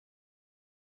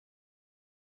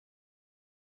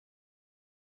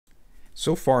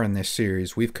So far in this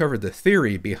series, we've covered the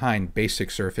theory behind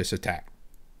basic surface attack.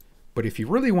 But if you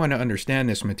really want to understand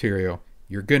this material,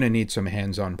 you're going to need some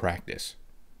hands-on practice.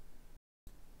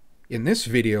 In this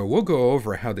video, we'll go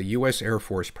over how the U.S. Air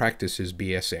Force practices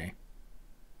BSA.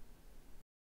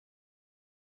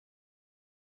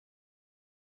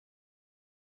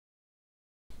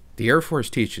 The Air Force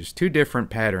teaches two different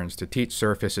patterns to teach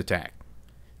surface attack: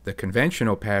 the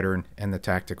conventional pattern and the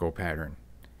tactical pattern.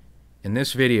 In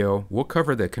this video, we'll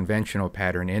cover the conventional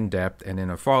pattern in depth, and in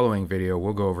a following video,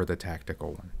 we'll go over the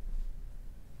tactical one.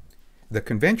 The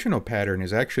conventional pattern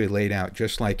is actually laid out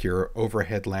just like your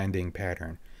overhead landing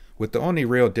pattern, with the only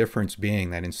real difference being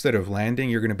that instead of landing,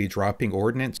 you're going to be dropping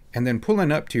ordnance and then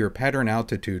pulling up to your pattern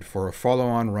altitude for a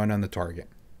follow-on run on the target.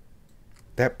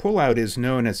 That pullout is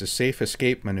known as a safe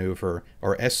escape maneuver,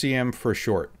 or SEM for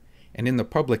short, and in the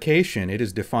publication, it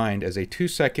is defined as a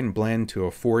 2-second blend to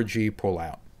a 4G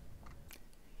pullout.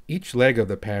 Each leg of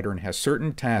the pattern has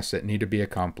certain tasks that need to be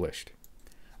accomplished.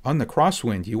 On the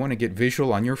crosswind, you want to get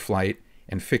visual on your flight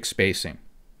and fix spacing.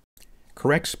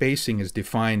 Correct spacing is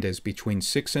defined as between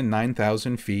 6,000 and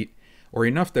 9,000 feet, or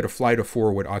enough that a flight of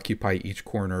 4 would occupy each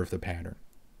corner of the pattern.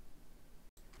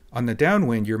 On the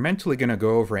downwind, you're mentally going to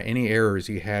go over any errors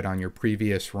you had on your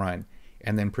previous run,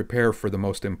 and then prepare for the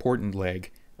most important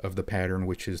leg of the pattern,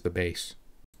 which is the base.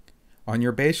 On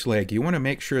your base leg, you want to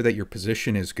make sure that your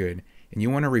position is good, and you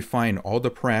want to refine all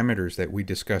the parameters that we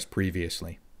discussed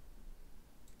previously.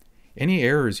 Any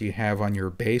errors you have on your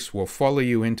base will follow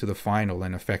you into the final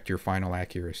and affect your final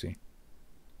accuracy.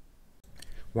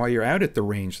 While you're out at the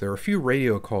range, there are a few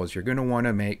radio calls you're going to want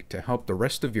to make to help the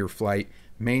rest of your flight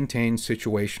maintain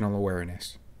situational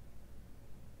awareness.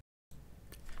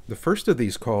 The first of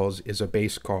these calls is a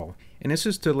base call, and this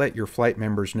is to let your flight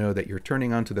members know that you're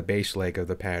turning onto the base leg of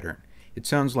the pattern. It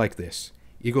sounds like this: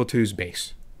 Eagle 2's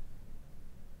base.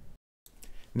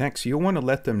 Next, you'll want to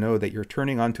let them know that you're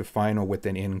turning onto final with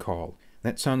an in call.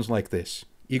 That sounds like this: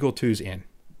 Eagle 2's in.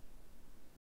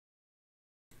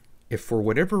 If for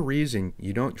whatever reason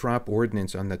you don't drop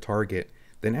ordnance on the target,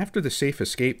 then after the safe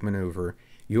escape maneuver,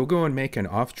 you'll go and make an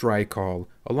off-dry call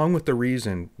along with the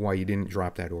reason why you didn't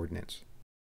drop that ordnance.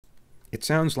 It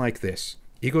sounds like this: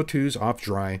 Eagle 2's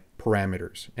off-dry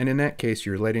parameters. And in that case,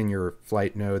 you're letting your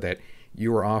flight know that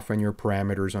you were off on your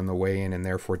parameters on the way in and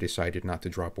therefore decided not to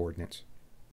drop ordnance.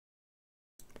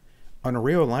 On a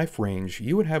real-life range,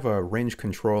 you would have a range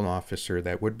control officer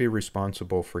that would be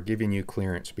responsible for giving you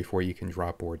clearance before you can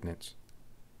drop ordnance.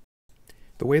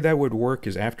 The way that would work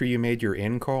is after you made your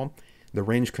in call, the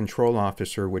range control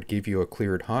officer would give you a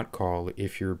cleared hot call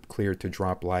if you're cleared to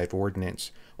drop live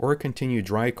ordnance, or a continued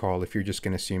dry call if you're just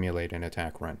going to simulate an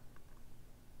attack run.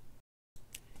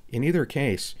 In either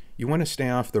case, you want to stay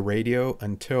off the radio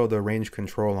until the range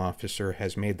control officer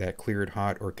has made that cleared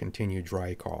hot or continued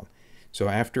dry call. So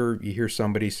after you hear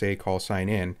somebody say call sign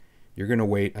in, you're going to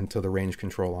wait until the range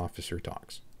control officer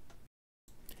talks.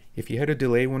 If you had to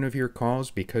delay one of your calls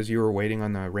because you were waiting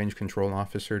on the range control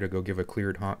officer to go give a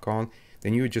cleared hot call,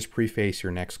 then you would just preface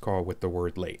your next call with the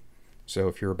word late. So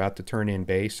if you're about to turn in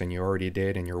base and you already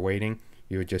did and you're waiting,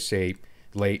 you would just say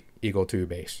late Eagle 2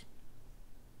 base.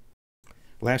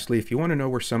 Lastly, if you want to know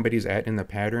where somebody's at in the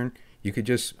pattern, you could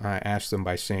just ask them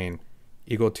by saying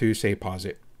Eagle 2 say pause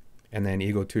it. And then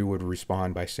Eagle 2 would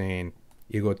respond by saying,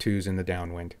 Eagle 2's in the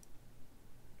downwind.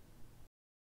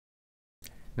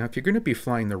 Now, if you're going to be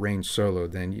flying the range solo,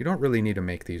 then you don't really need to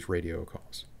make these radio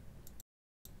calls.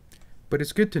 But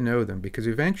it's good to know them because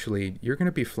eventually you're going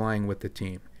to be flying with the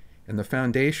team. And the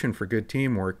foundation for good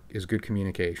teamwork is good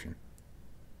communication.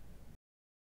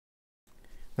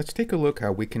 Let's take a look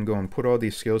how we can go and put all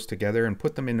these skills together and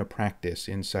put them into practice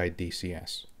inside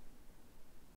DCS.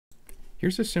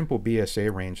 Here's a simple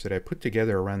BSA range that I put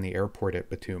together around the airport at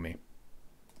Batumi.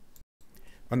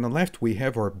 On the left, we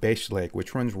have our base leg,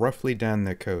 which runs roughly down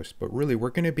the coast, but really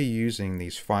we're going to be using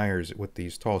these fires with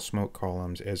these tall smoke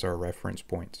columns as our reference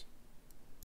points.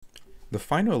 The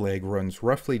final leg runs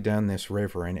roughly down this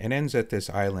river and it ends at this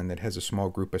island that has a small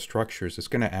group of structures that's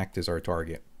going to act as our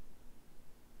target.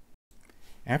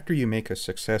 After you make a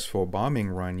successful bombing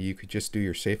run, you could just do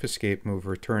your safe escape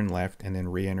maneuver, turn left, and then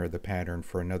re-enter the pattern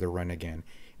for another run again.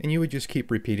 And you would just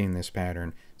keep repeating this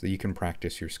pattern so that you can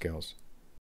practice your skills.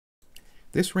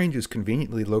 This range is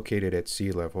conveniently located at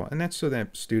sea level, and that's so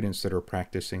that students that are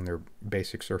practicing their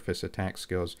basic surface attack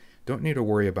skills don't need to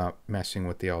worry about messing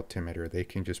with the altimeter. They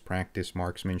can just practice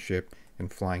marksmanship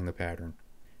and flying the pattern.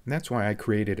 And that's why I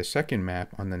created a second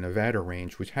map on the Nevada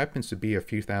range, which happens to be a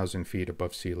few thousand feet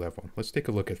above sea level. Let's take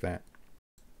a look at that.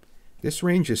 This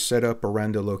range is set up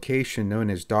around a location known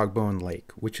as Dogbone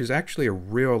Lake, which is actually a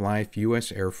real-life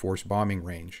U.S. Air Force bombing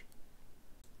range.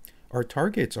 Our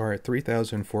targets are at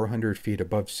 3,400 feet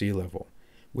above sea level,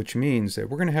 which means that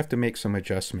we're going to have to make some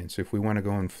adjustments if we want to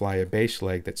go and fly a base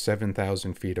leg that's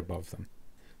 7,000 feet above them.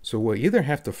 So we'll either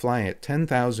have to fly at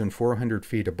 10,400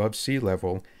 feet above sea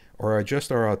level or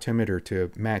adjust our altimeter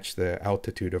to match the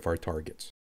altitude of our targets.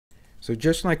 So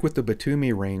just like with the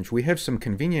Batumi range, we have some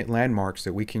convenient landmarks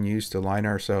that we can use to line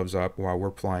ourselves up while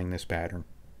we're flying this pattern.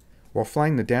 While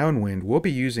flying the downwind, we'll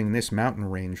be using this mountain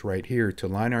range right here to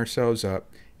line ourselves up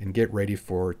and get ready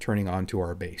for turning onto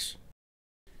our base.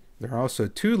 There are also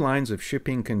two lines of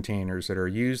shipping containers that are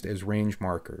used as range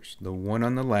markers. The one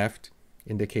on the left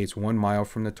indicates 1 mile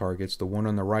from the targets. The one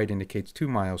on the right indicates 2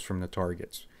 miles from the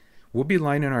targets. We'll be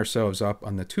lining ourselves up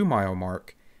on the 2-mile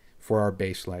mark for our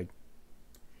base leg.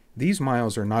 These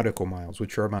miles are nautical miles,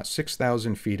 which are about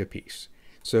 6,000 feet apiece.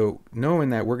 So knowing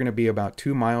that we're going to be about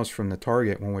 2 miles from the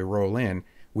target when we roll in,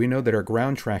 we know that our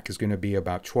ground track is going to be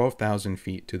about 12,000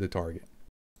 feet to the target.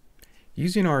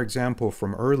 Using our example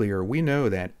from earlier, we know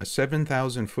that a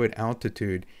 7,000 foot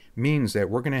altitude means that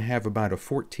we're going to have about a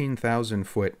 14,000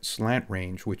 foot slant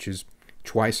range, which is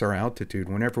twice our altitude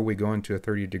whenever we go into a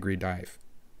 30-degree dive.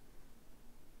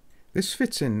 This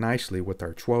fits in nicely with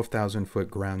our 12,000 foot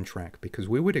ground track because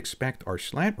we would expect our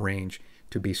slant range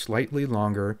to be slightly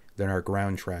longer than our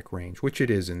ground track range, which it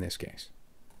is in this case.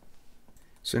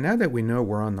 So now that we know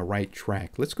we're on the right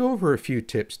track, let's go over a few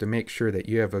tips to make sure that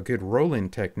you have a good roll-in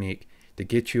technique to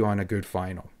get you on a good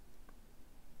final.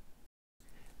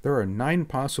 There are 9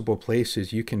 possible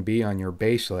places you can be on your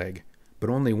base leg, but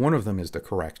only one of them is the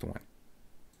correct one.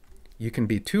 You can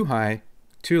be too high,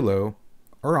 too low,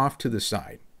 or off to the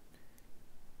side.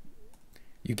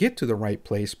 You get to the right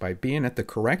place by being at the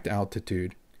correct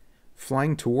altitude,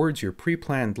 flying towards your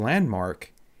pre-planned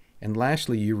landmark, and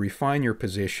lastly, you refine your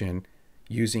position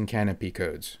using canopy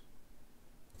codes.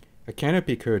 A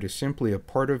canopy code is simply a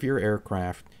part of your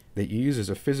aircraft that you use as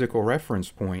a physical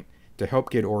reference point to help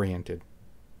get oriented.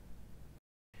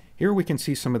 Here we can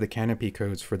see some of the canopy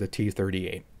codes for the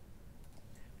T-38.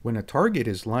 When a target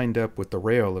is lined up with the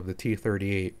rail of the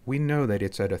T-38, we know that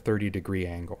it's at a 30-degree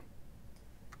angle.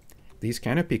 These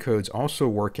canopy codes also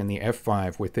work in the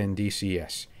F-5 within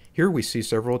DCS. Here we see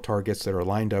several targets that are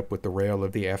lined up with the rail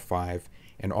of the F-5,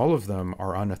 and all of them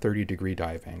are on a 30-degree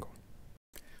dive angle.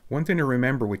 One thing to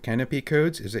remember with canopy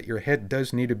codes is that your head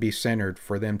does need to be centered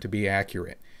for them to be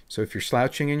accurate. So if you're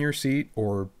slouching in your seat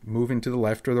or moving to the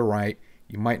left or the right,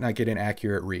 you might not get an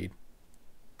accurate read.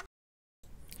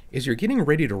 As you're getting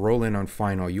ready to roll in on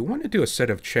final, you want to do a set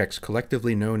of checks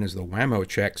collectively known as the WAMO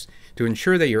checks to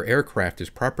ensure that your aircraft is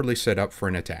properly set up for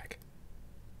an attack.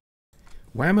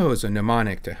 WAMO is a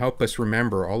mnemonic to help us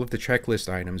remember all of the checklist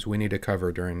items we need to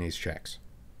cover during these checks.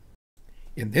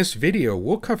 In this video,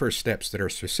 we'll cover steps that are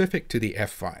specific to the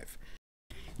F-5.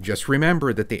 Just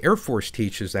remember that the Air Force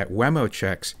teaches that WAMO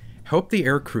checks help the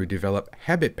aircrew develop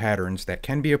habit patterns that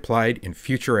can be applied in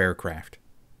future aircraft.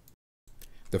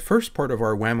 The first part of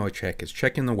our WAMO check is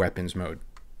checking the weapons mode.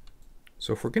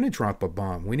 So if we're going to drop a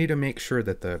bomb, we need to make sure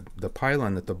that the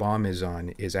pylon that the bomb is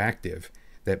on is active,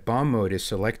 that bomb mode is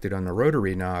selected on the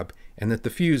rotary knob, and that the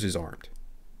fuse is armed.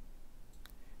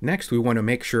 Next, we want to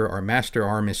make sure our master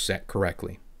arm is set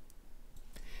correctly.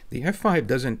 The F-5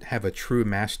 doesn't have a true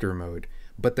master mode,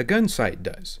 but the gun sight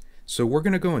does. So we're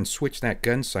going to go and switch that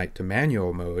gun sight to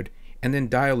manual mode, and then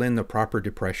dial in the proper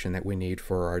depression that we need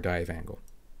for our dive angle.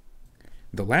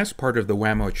 The last part of the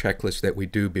WAMO checklist that we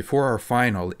do before our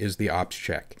final is the ops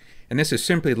check, and this is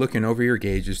simply looking over your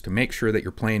gauges to make sure that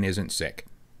your plane isn't sick.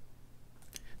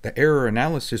 The error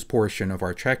analysis portion of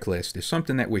our checklist is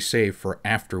something that we save for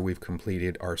after we've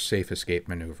completed our safe escape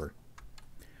maneuver.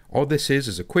 All this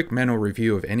is a quick mental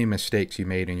review of any mistakes you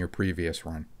made in your previous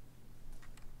run.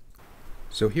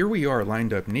 So here we are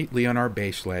lined up neatly on our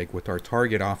base leg with our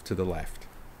target off to the left.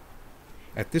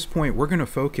 At this point, we're going to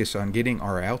focus on getting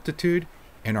our altitude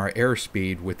and our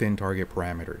airspeed within target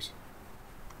parameters.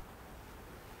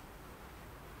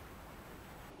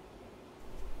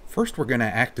 First, we're going to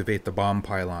activate the bomb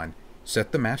pylon,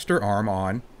 set the master arm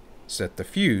on, set the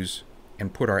fuse,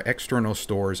 and put our external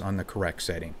stores on the correct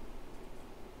setting.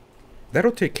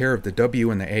 That'll take care of the W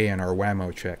and the A in our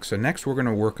WAMO check, so next we're going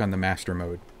to work on the master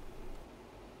mode.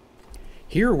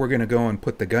 Here we're going to go and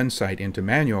put the gun sight into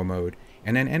manual mode,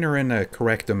 and then enter in the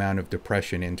correct amount of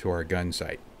depression into our gun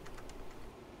sight.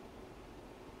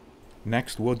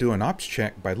 Next, we'll do an ops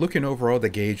check by looking over all the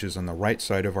gauges on the right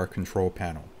side of our control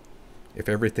panel. If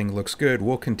everything looks good,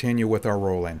 we'll continue with our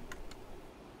roll-in.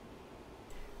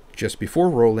 Just before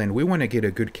roll-in, we want to get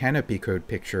a good canopy code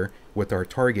picture with our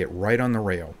target right on the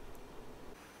rail.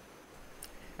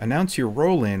 Announce your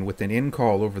roll-in with an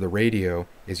in-call over the radio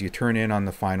as you turn in on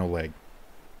the final leg.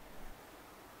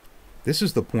 This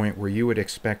is the point where you would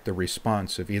expect the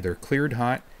response of either cleared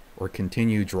hot or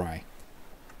continue dry.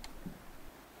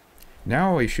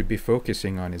 Now all you should be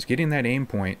focusing on is getting that aim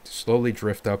point to slowly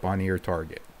drift up onto your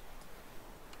target.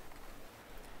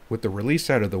 With the release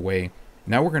out of the way,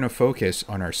 now we're going to focus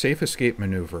on our safe escape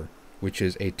maneuver, which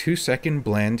is a 2-second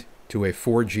blend to a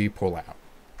 4G pullout.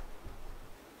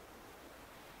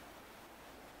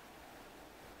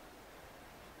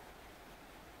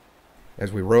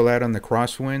 As we roll out on the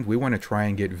crosswind, we want to try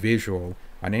and get visual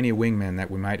on any wingmen that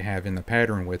we might have in the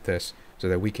pattern with us so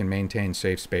that we can maintain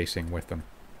safe spacing with them.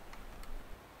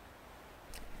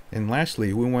 And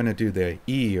lastly, we want to do the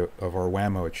E of our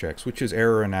WAMO checks, which is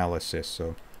error analysis.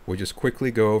 So we'll just quickly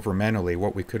go over mentally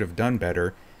what we could have done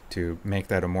better to make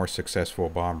that a more successful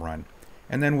bomb run.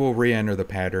 And then we'll re-enter the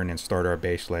pattern and start our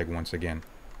base leg once again.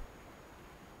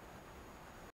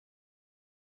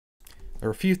 There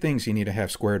are a few things you need to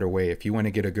have squared away if you want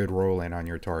to get a good roll in on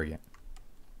your target.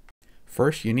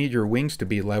 First, you need your wings to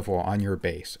be level on your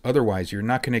base. Otherwise, you're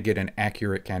not going to get an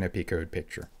accurate canopy code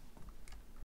picture.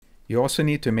 You also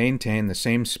need to maintain the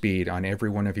same speed on every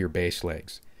one of your base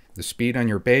legs. The speed on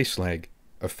your base leg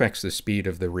affects the speed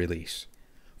of the release.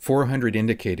 400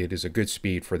 indicated is a good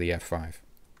speed for the F5.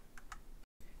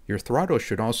 Your throttle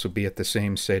should also be at the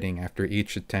same setting after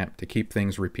each attempt to keep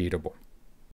things repeatable.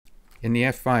 In the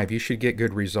F5, you should get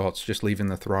good results just leaving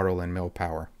the throttle in mill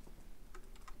power.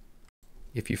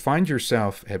 If you find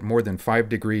yourself at more than 5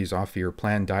 degrees off of your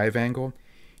planned dive angle,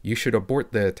 you should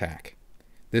abort the attack.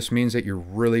 This means that you're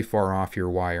really far off your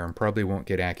wire and probably won't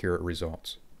get accurate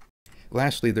results.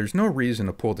 Lastly, there's no reason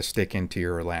to pull the stick into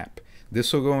your lap.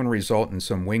 This will go and result in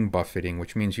some wing buffeting,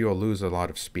 which means you'll lose a lot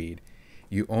of speed.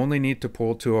 You only need to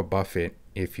pull to a buffet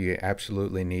if you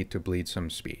absolutely need to bleed some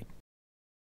speed.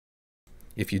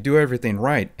 If you do everything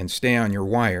right and stay on your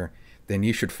wire, then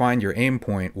you should find your aim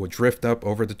point will drift up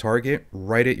over the target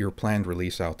right at your planned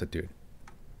release altitude.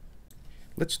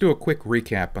 Let's do a quick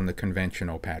recap on the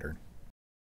conventional pattern.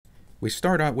 We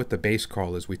start out with the base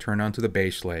call as we turn onto the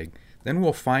base leg, then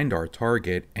we'll find our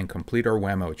target and complete our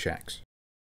WAMO checks.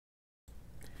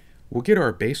 We'll get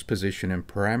our base position and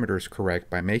parameters correct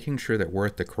by making sure that we're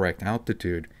at the correct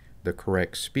altitude, the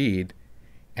correct speed,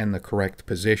 and the correct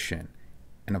position.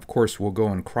 And of course, we'll go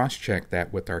and cross-check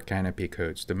that with our canopy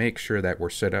codes to make sure that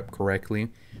we're set up correctly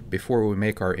before we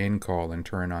make our in call and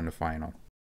turn on the final.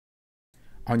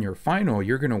 On your final,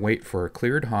 you're going to wait for a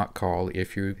cleared hot call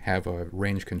if you have a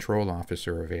range control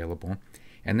officer available,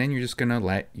 and then you're just going to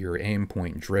let your aim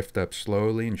point drift up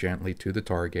slowly and gently to the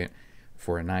target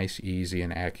for a nice, easy,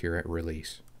 and accurate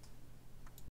release.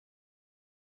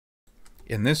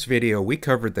 In this video, we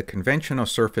covered the conventional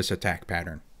surface attack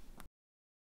pattern.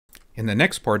 In the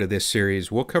next part of this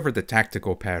series, we'll cover the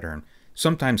tactical pattern,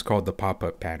 sometimes called the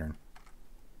pop-up pattern.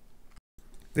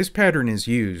 This pattern is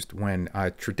used when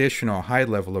a traditional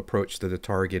high-level approach to the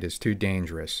target is too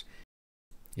dangerous.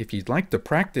 If you'd like to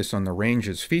practice on the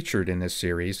ranges featured in this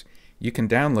series, you can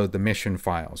download the mission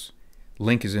files.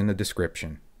 Link is in the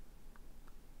description.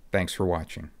 Thanks for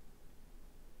watching.